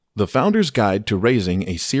The Founder's Guide to Raising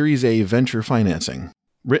a Series A Venture Financing,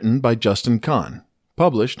 written by Justin Kan,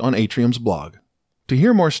 published on Atrium's blog. To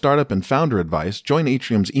hear more startup and founder advice, join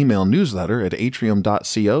Atrium's email newsletter at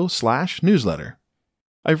atrium.co/newsletter.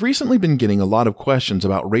 I've recently been getting a lot of questions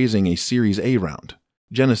about raising a Series A round.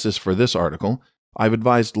 Genesis for this article, I've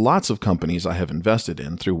advised lots of companies I have invested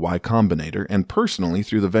in through Y Combinator and personally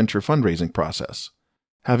through the venture fundraising process.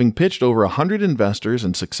 Having pitched over 100 investors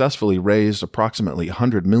and successfully raised approximately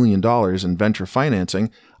 $100 million in venture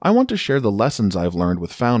financing, I want to share the lessons I've learned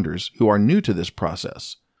with founders who are new to this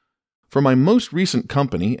process. For my most recent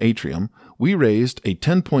company, Atrium, we raised a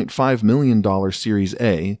 $10.5 million Series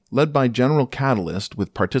A led by General Catalyst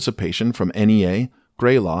with participation from NEA,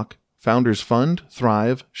 Greylock, Founders Fund,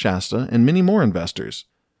 Thrive, Shasta, and many more investors.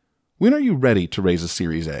 When are you ready to raise a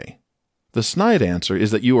Series A? The snide answer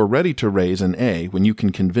is that you are ready to raise an A when you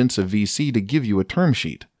can convince a VC to give you a term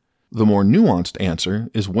sheet. The more nuanced answer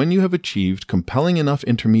is when you have achieved compelling enough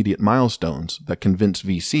intermediate milestones that convince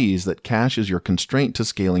VCs that cash is your constraint to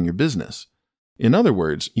scaling your business. In other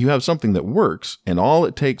words, you have something that works, and all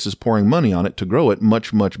it takes is pouring money on it to grow it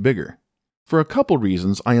much, much bigger. For a couple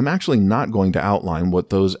reasons, I am actually not going to outline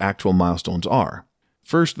what those actual milestones are.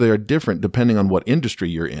 First, they are different depending on what industry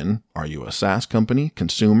you're in. Are you a SaaS company,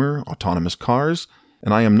 consumer, autonomous cars?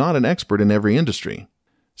 And I am not an expert in every industry.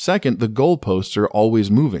 Second, the goalposts are always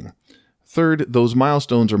moving. Third, those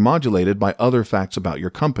milestones are modulated by other facts about your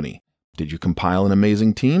company. Did you compile an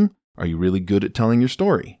amazing team? Are you really good at telling your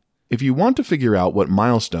story? If you want to figure out what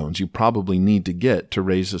milestones you probably need to get to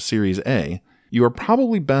raise a Series A, you are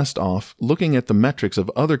probably best off looking at the metrics of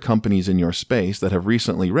other companies in your space that have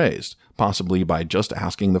recently raised, possibly by just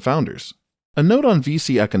asking the founders. A note on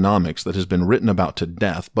VC economics that has been written about to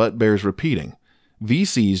death but bears repeating.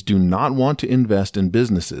 VCs do not want to invest in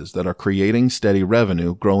businesses that are creating steady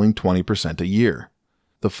revenue growing 20% a year.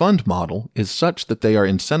 The fund model is such that they are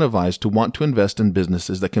incentivized to want to invest in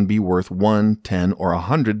businesses that can be worth $1, $10, or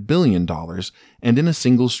 $100 billion and in a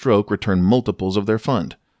single stroke return multiples of their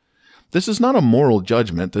fund. This is not a moral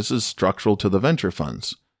judgment, this is structural to the venture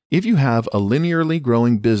funds. If you have a linearly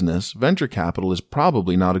growing business, venture capital is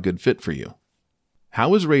probably not a good fit for you.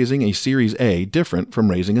 How is raising a Series A different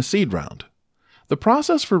from raising a seed round? The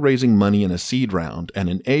process for raising money in a seed round and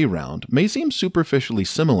an A round may seem superficially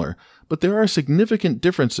similar, but there are significant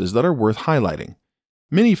differences that are worth highlighting.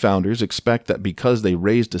 Many founders expect that because they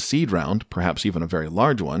raised a seed round, perhaps even a very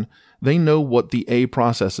large one, they know what the A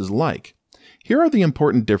process is like. Here are the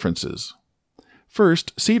important differences.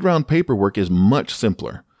 First, seed round paperwork is much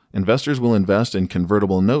simpler. Investors will invest in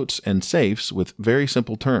convertible notes and safes with very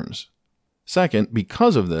simple terms. Second,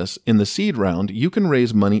 because of this, in the seed round, you can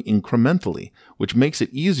raise money incrementally, which makes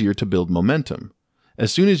it easier to build momentum.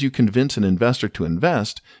 As soon as you convince an investor to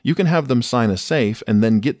invest, you can have them sign a safe and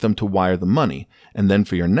then get them to wire the money, and then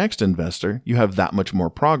for your next investor, you have that much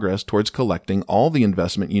more progress towards collecting all the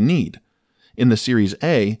investment you need. In the Series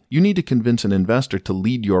A, you need to convince an investor to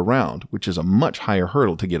lead your round, which is a much higher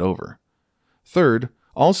hurdle to get over. Third,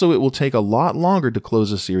 also it will take a lot longer to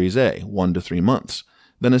close a Series A, 1 to 3 months,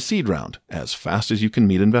 than a seed round, as fast as you can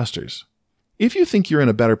meet investors. If you think you're in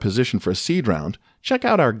a better position for a seed round, check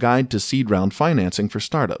out our Guide to Seed Round Financing for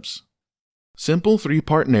Startups. Simple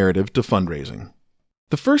 3-part narrative to fundraising.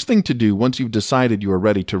 The first thing to do once you've decided you are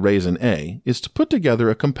ready to raise an A is to put together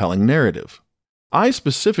a compelling narrative. I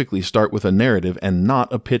specifically start with a narrative and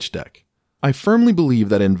not a pitch deck. I firmly believe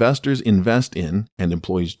that investors invest in, and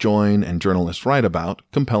employees join, and journalists write about,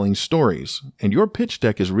 compelling stories, and your pitch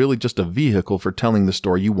deck is really just a vehicle for telling the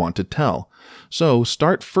story you want to tell. So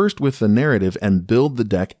start first with the narrative and build the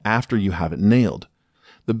deck after you have it nailed.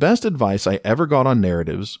 The best advice I ever got on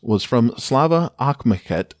narratives was from Slava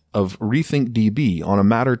Akhmeket of RethinkDB on a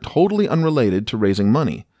matter totally unrelated to raising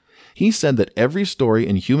money. He said that every story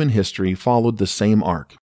in human history followed the same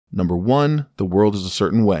arc. Number 1, the world is a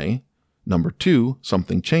certain way. Number 2,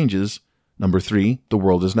 something changes. Number 3, the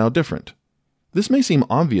world is now different. This may seem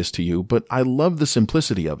obvious to you, but I love the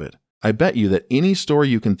simplicity of it. I bet you that any story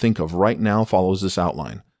you can think of right now follows this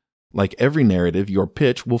outline. Like every narrative, your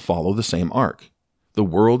pitch will follow the same arc. The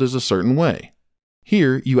world is a certain way.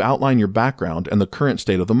 Here, you outline your background and the current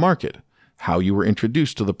state of the market, how you were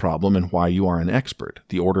introduced to the problem and why you are an expert,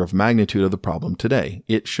 the order of magnitude of the problem today.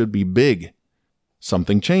 It should be big.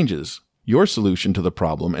 Something changes, your solution to the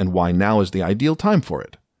problem and why now is the ideal time for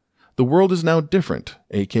it. The world is now different,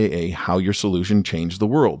 aka how your solution changed the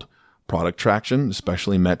world. Product traction,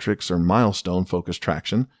 especially metrics or milestone-focused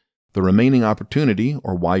traction, the remaining opportunity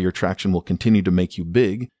or why your traction will continue to make you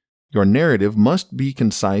big. Your narrative must be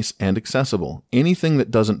concise and accessible. Anything that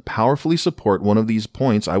doesn't powerfully support one of these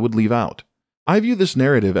points I would leave out. I view this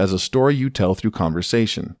narrative as a story you tell through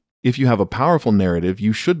conversation. If you have a powerful narrative,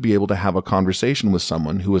 you should be able to have a conversation with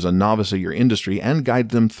someone who is a novice at your industry and guide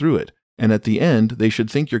them through it. And at the end, they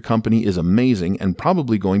should think your company is amazing and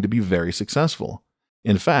probably going to be very successful.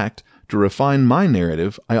 In fact, to refine my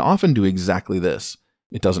narrative, I often do exactly this.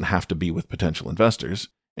 It doesn't have to be with potential investors,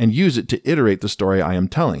 and use it to iterate the story I am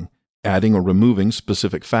telling, adding or removing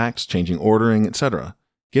specific facts, changing ordering, etc.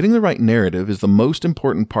 Getting the right narrative is the most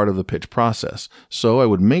important part of the pitch process, so I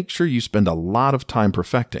would make sure you spend a lot of time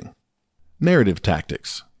perfecting. Narrative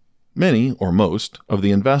tactics. Many, or most, of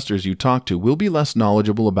the investors you talk to will be less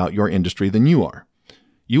knowledgeable about your industry than you are.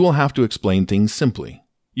 You will have to explain things simply.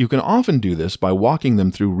 You can often do this by walking them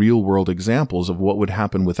through real-world examples of what would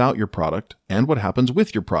happen without your product and what happens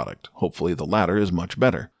with your product. Hopefully the latter is much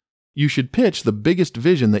better. You should pitch the biggest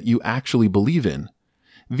vision that you actually believe in.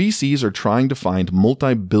 VCs are trying to find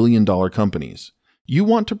multi-billion-dollar companies. You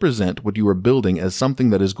want to present what you are building as something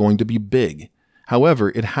that is going to be big.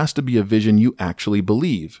 However, it has to be a vision you actually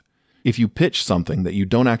believe. If you pitch something that you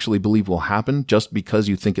don't actually believe will happen just because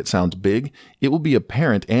you think it sounds big, it will be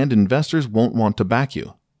apparent and investors won't want to back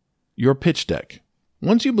you. Your pitch deck.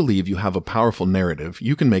 Once you believe you have a powerful narrative,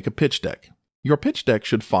 you can make a pitch deck. Your pitch deck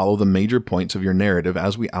should follow the major points of your narrative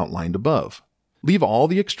as we outlined above. Leave all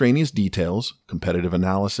the extraneous details, competitive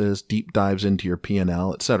analysis, deep dives into your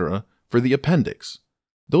P&L, etc., for the appendix.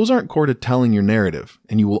 Those aren't core to telling your narrative,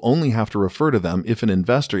 and you will only have to refer to them if an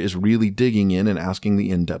investor is really digging in and asking the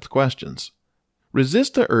in-depth questions.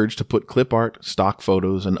 Resist the urge to put clip art, stock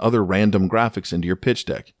photos, and other random graphics into your pitch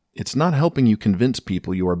deck. It's not helping you convince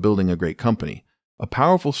people you are building a great company. A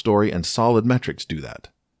powerful story and solid metrics do that.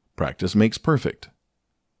 Practice makes perfect.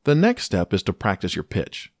 The next step is to practice your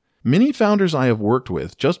pitch. Many founders I have worked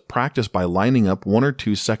with just practice by lining up 1 or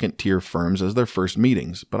 2 second-tier firms as their first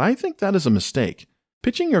meetings, but I think that is a mistake.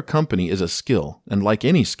 Pitching your company is a skill, and like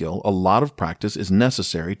any skill, a lot of practice is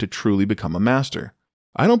necessary to truly become a master.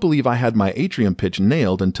 I don't believe I had my Atrium pitch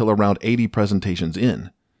nailed until around 80 presentations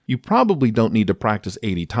in. You probably don't need to practice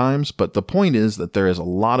 80 times, but the point is that there is a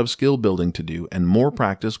lot of skill building to do, and more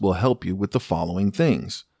practice will help you with the following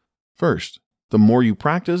things. First, the more you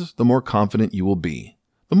practice, the more confident you will be.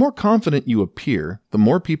 The more confident you appear, the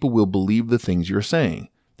more people will believe the things you're saying.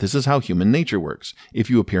 This is how human nature works. If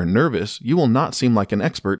you appear nervous, you will not seem like an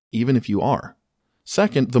expert, even if you are.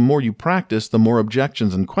 Second, the more you practice, the more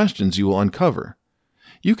objections and questions you will uncover.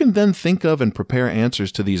 You can then think of and prepare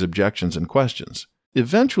answers to these objections and questions.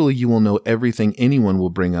 Eventually, you will know everything anyone will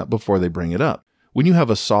bring up before they bring it up. When you have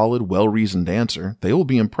a solid, well-reasoned answer, they will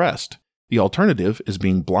be impressed. The alternative is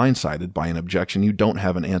being blindsided by an objection you don't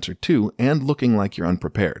have an answer to and looking like you're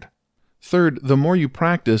unprepared. Third, the more you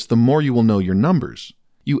practice, the more you will know your numbers.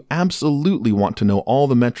 You absolutely want to know all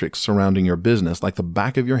the metrics surrounding your business like the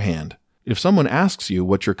back of your hand. If someone asks you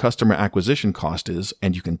what your customer acquisition cost is,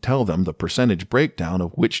 and you can tell them the percentage breakdown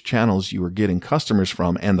of which channels you are getting customers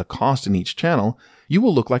from and the cost in each channel, you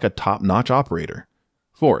will look like a top-notch operator.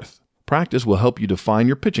 Fourth, practice will help you define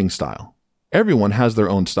your pitching style. Everyone has their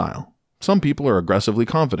own style. Some people are aggressively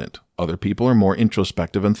confident. Other people are more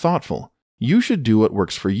introspective and thoughtful. You should do what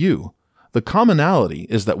works for you. The commonality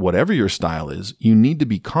is that whatever your style is, you need to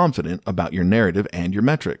be confident about your narrative and your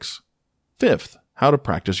metrics. Fifth, how to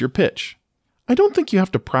practice your pitch. I don't think you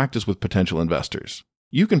have to practice with potential investors.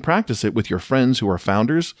 You can practice it with your friends who are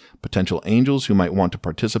founders, potential angels who might want to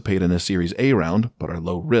participate in a Series A round but are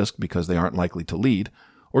low risk because they aren't likely to lead,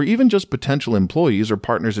 or even just potential employees or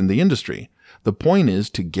partners in the industry. The point is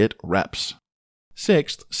to get reps.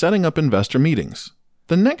 Sixth, setting up investor meetings.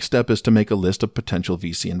 The next step is to make a list of potential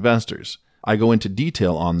VC investors. I go into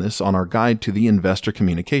detail on this on our guide to the investor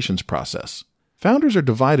communications process. Founders are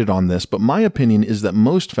divided on this, but my opinion is that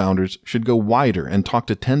most founders should go wider and talk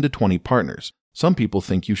to 10 to 20 partners. Some people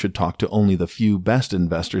think you should talk to only the few best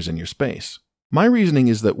investors in your space. My reasoning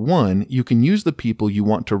is that 1, you can use the people you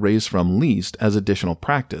want to raise from least as additional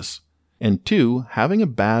practice. And 2, having a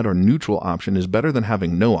bad or neutral option is better than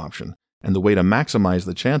having no option, and the way to maximize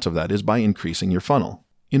the chance of that is by increasing your funnel.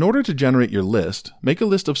 In order to generate your list, make a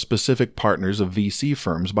list of specific partners of VC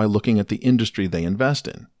firms by looking at the industry they invest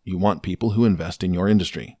in. You want people who invest in your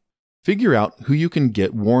industry. Figure out who you can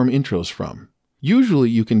get warm intros from. Usually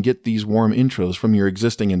you can get these warm intros from your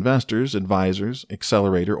existing investors, advisors,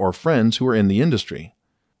 accelerator, or friends who are in the industry.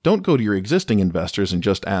 Don't go to your existing investors and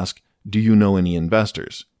just ask, "Do you know any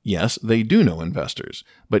investors?" Yes, they do know investors,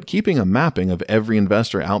 but keeping a mapping of every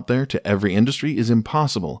investor out there to every industry is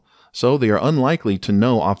impossible, so they are unlikely to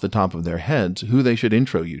know off the top of their heads who they should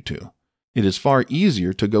intro you to. It is far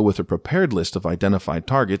easier to go with a prepared list of identified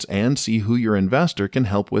targets and see who your investor can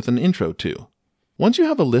help with an intro to. Once you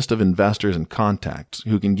have a list of investors and contacts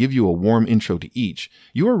who can give you a warm intro to each,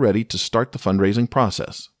 you are ready to start the fundraising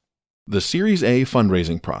process. The Series A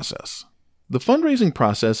fundraising process. The fundraising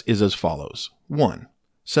process is as follows. 1.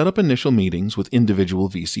 Set up initial meetings with individual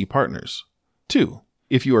VC partners. 2.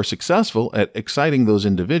 If you are successful at exciting those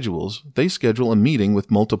individuals, they schedule a meeting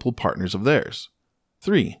with multiple partners of theirs.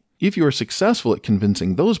 3. If you are successful at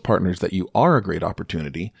convincing those partners that you are a great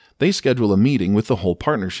opportunity, they schedule a meeting with the whole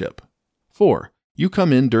partnership. 4. You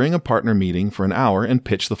come in during a partner meeting for an hour and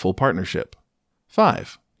pitch the full partnership.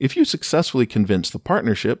 5. If you successfully convince the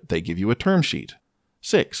partnership, they give you a term sheet.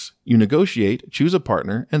 6. You negotiate, choose a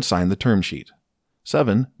partner, and sign the term sheet.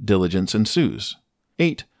 7. Diligence ensues.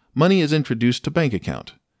 8. Money is introduced to bank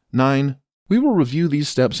account. 9. We will review these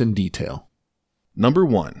steps in detail. Number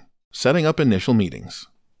 1. Setting up initial meetings.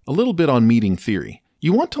 A little bit on meeting theory.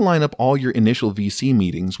 You want to line up all your initial VC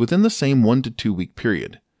meetings within the same 1 to 2 week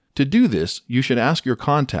period. To do this, you should ask your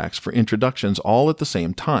contacts for introductions all at the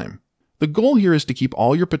same time. The goal here is to keep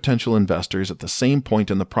all your potential investors at the same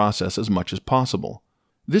point in the process as much as possible.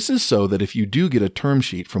 This is so that if you do get a term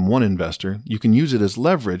sheet from one investor, you can use it as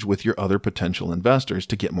leverage with your other potential investors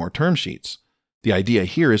to get more term sheets. The idea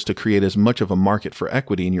here is to create as much of a market for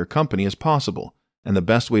equity in your company as possible, and the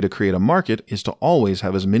best way to create a market is to always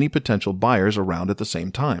have as many potential buyers around at the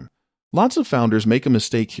same time. Lots of founders make a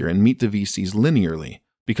mistake here and meet the VCs linearly,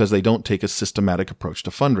 because they don't take a systematic approach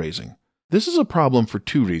to fundraising. This is a problem for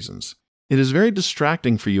 2 reasons. It is very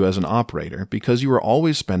distracting for you as an operator because you are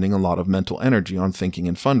always spending a lot of mental energy on thinking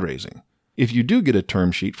and fundraising. If you do get a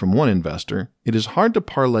term sheet from one investor, it is hard to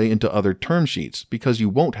parlay into other term sheets because you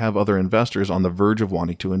won't have other investors on the verge of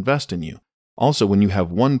wanting to invest in you. Also, when you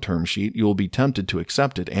have one term sheet, you will be tempted to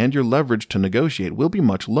accept it and your leverage to negotiate will be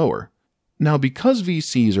much lower. Now, because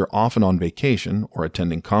VCs are often on vacation or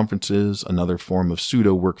attending conferences, another form of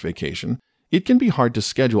pseudo-work vacation, it can be hard to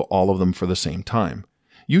schedule all of them for the same time.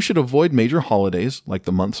 You should avoid major holidays like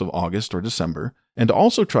the months of August or December, and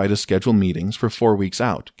also try to schedule meetings for 4 weeks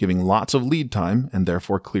out, giving lots of lead time and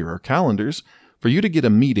therefore clearer calendars for you to get a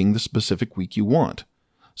meeting the specific week you want.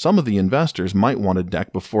 Some of the investors might want a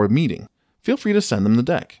deck before a meeting. Feel free to send them the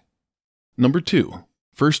deck. Number 2.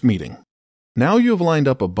 First meeting. Now you have lined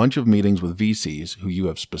up a bunch of meetings with VCs who you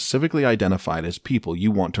have specifically identified as people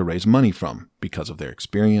you want to raise money from because of their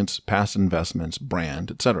experience, past investments,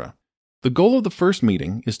 brand, etc. The goal of the first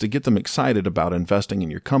meeting is to get them excited about investing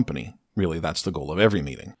in your company. Really, that's the goal of every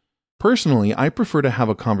meeting. Personally, I prefer to have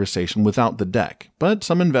a conversation without the deck, but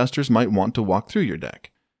some investors might want to walk through your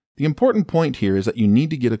deck. The important point here is that you need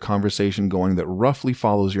to get a conversation going that roughly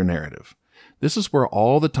follows your narrative. This is where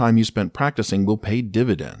all the time you spent practicing will pay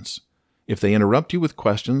dividends. If they interrupt you with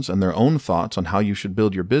questions and their own thoughts on how you should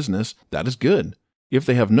build your business, that is good. If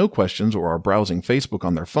they have no questions or are browsing Facebook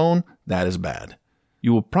on their phone, that is bad.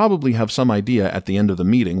 You will probably have some idea at the end of the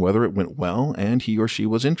meeting whether it went well and he or she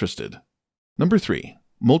was interested. Number 3.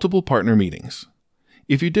 Multiple partner meetings.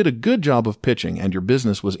 If you did a good job of pitching and your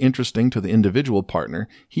business was interesting to the individual partner,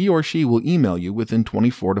 he or she will email you within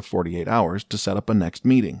 24 to 48 hours to set up a next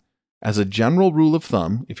meeting. As a general rule of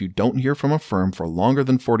thumb, if you don't hear from a firm for longer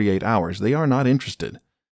than 48 hours, they are not interested.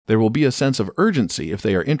 There will be a sense of urgency if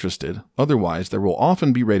they are interested, otherwise there will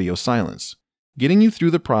often be radio silence. Getting you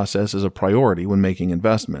through the process is a priority when making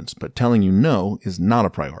investments, but telling you no is not a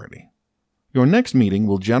priority. Your next meeting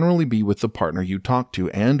will generally be with the partner you talk to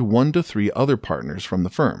and 1 to 3 other partners from the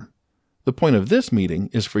firm. The point of this meeting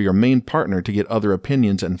is for your main partner to get other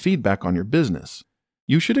opinions and feedback on your business.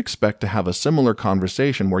 You should expect to have a similar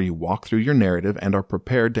conversation where you walk through your narrative and are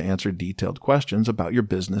prepared to answer detailed questions about your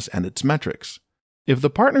business and its metrics. If the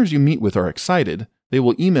partners you meet with are excited, they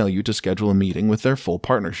will email you to schedule a meeting with their full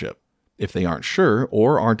partnership. If they aren't sure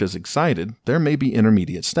or aren't as excited, there may be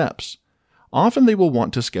intermediate steps. Often they will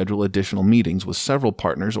want to schedule additional meetings with several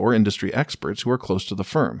partners or industry experts who are close to the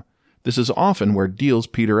firm. This is often where deals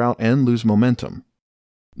peter out and lose momentum.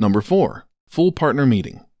 Number 4. Full partner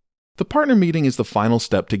meeting. The partner meeting is the final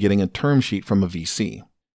step to getting a term sheet from a VC.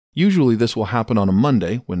 Usually this will happen on a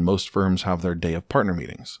Monday when most firms have their day of partner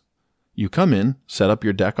meetings. You come in, set up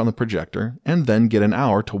your deck on the projector, and then get an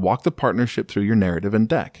hour to walk the partnership through your narrative and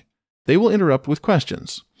deck. They will interrupt with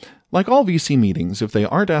questions. Like all VC meetings, if they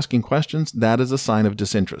aren't asking questions, that is a sign of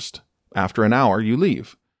disinterest. After an hour, you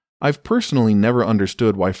leave. I've personally never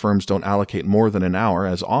understood why firms don't allocate more than an hour,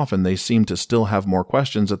 as often they seem to still have more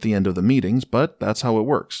questions at the end of the meetings, but that's how it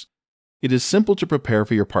works. It is simple to prepare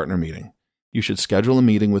for your partner meeting. You should schedule a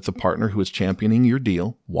meeting with the partner who is championing your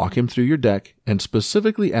deal, walk him through your deck, and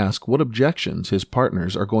specifically ask what objections his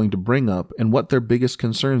partners are going to bring up and what their biggest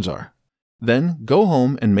concerns are. Then go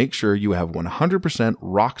home and make sure you have 100%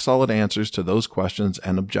 rock-solid answers to those questions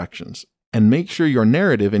and objections. And make sure your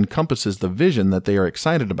narrative encompasses the vision that they are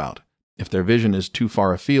excited about. If their vision is too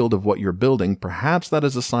far afield of what you're building, perhaps that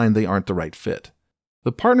is a sign they aren't the right fit.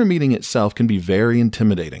 The partner meeting itself can be very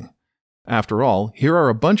intimidating. After all, here are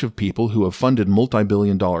a bunch of people who have funded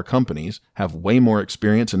multi-billion-dollar companies, have way more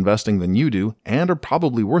experience investing than you do, and are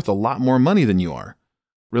probably worth a lot more money than you are.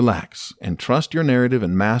 Relax and trust your narrative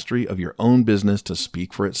and mastery of your own business to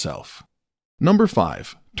speak for itself. Number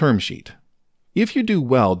 5. Term sheet. If you do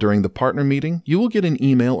well during the partner meeting, you will get an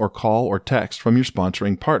email or call or text from your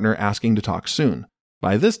sponsoring partner asking to talk soon.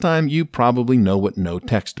 By this time, you probably know what no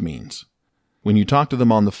text means. When you talk to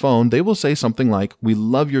them on the phone, they will say something like, "We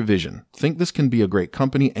love your vision, think this can be a great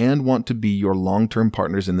company, and want to be your long-term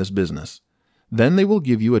partners in this business." Then they will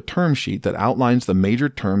give you a term sheet that outlines the major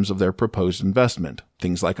terms of their proposed investment,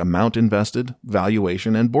 things like amount invested,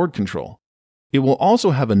 valuation, and board control. It will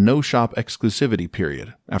also have a no-shop exclusivity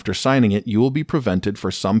period. After signing it, you will be prevented for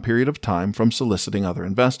some period of time from soliciting other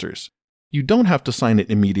investors. You don't have to sign it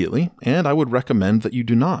immediately, and I would recommend that you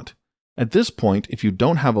do not. At this point, if you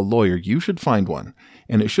don't have a lawyer, you should find one,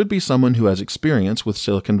 and it should be someone who has experience with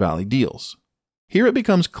Silicon Valley deals. Here it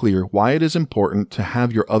becomes clear why it is important to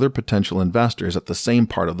have your other potential investors at the same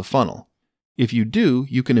part of the funnel. If you do,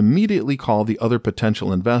 you can immediately call the other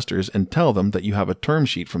potential investors and tell them that you have a term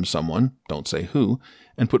sheet from someone, don't say who,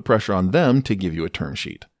 and put pressure on them to give you a term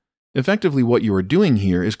sheet. Effectively, what you are doing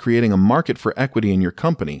here is creating a market for equity in your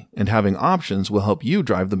company, and having options will help you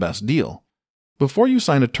drive the best deal. Before you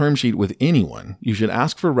sign a term sheet with anyone, you should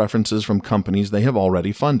ask for references from companies they have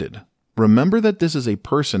already funded. Remember that this is a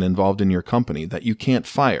person involved in your company that you can't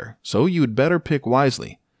fire, so you would better pick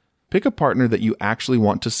wisely. Pick a partner that you actually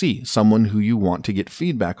want to see, someone who you want to get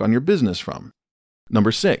feedback on your business from.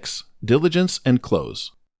 Number 6. Diligence and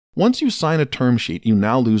close. Once you sign a term sheet, you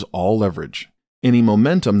now lose all leverage. Any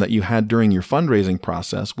momentum that you had during your fundraising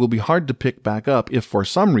process will be hard to pick back up if for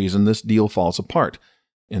some reason this deal falls apart.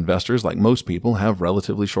 Investors, like most people, have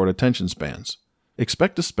relatively short attention spans.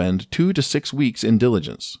 Expect to spend 2 to 6 weeks in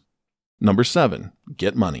diligence. Number 7.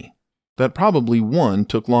 Get money. That probably 1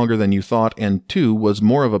 took longer than you thought, and 2 was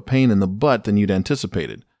more of a pain in the butt than you'd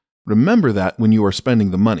anticipated. Remember that when you are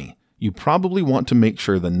spending the money. You probably want to make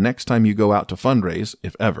sure the next time you go out to fundraise,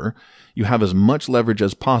 if ever, you have as much leverage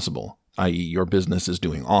as possible, i.e. your business is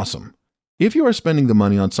doing awesome. If you are spending the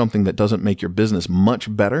money on something that doesn't make your business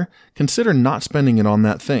much better, consider not spending it on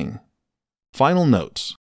that thing. Final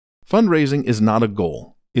notes. Fundraising is not a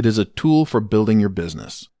goal. It is a tool for building your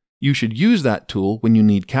business. You should use that tool when you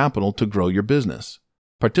need capital to grow your business.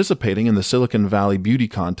 Participating in the Silicon Valley beauty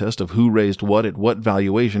contest of who raised what at what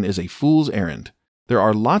valuation is a fool's errand. There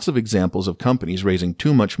are lots of examples of companies raising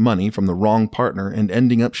too much money from the wrong partner and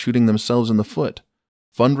ending up shooting themselves in the foot.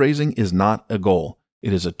 Fundraising is not a goal.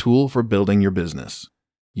 It is a tool for building your business.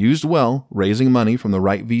 Used well, raising money from the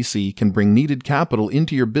right VC can bring needed capital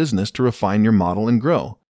into your business to refine your model and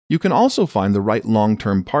grow. You can also find the right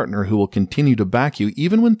long-term partner who will continue to back you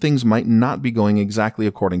even when things might not be going exactly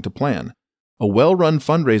according to plan. A well-run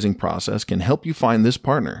fundraising process can help you find this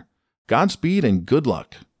partner. Godspeed and good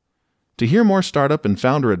luck. To hear more startup and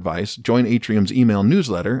founder advice, join Atrium's email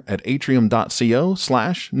newsletter at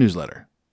atrium.co/newsletter.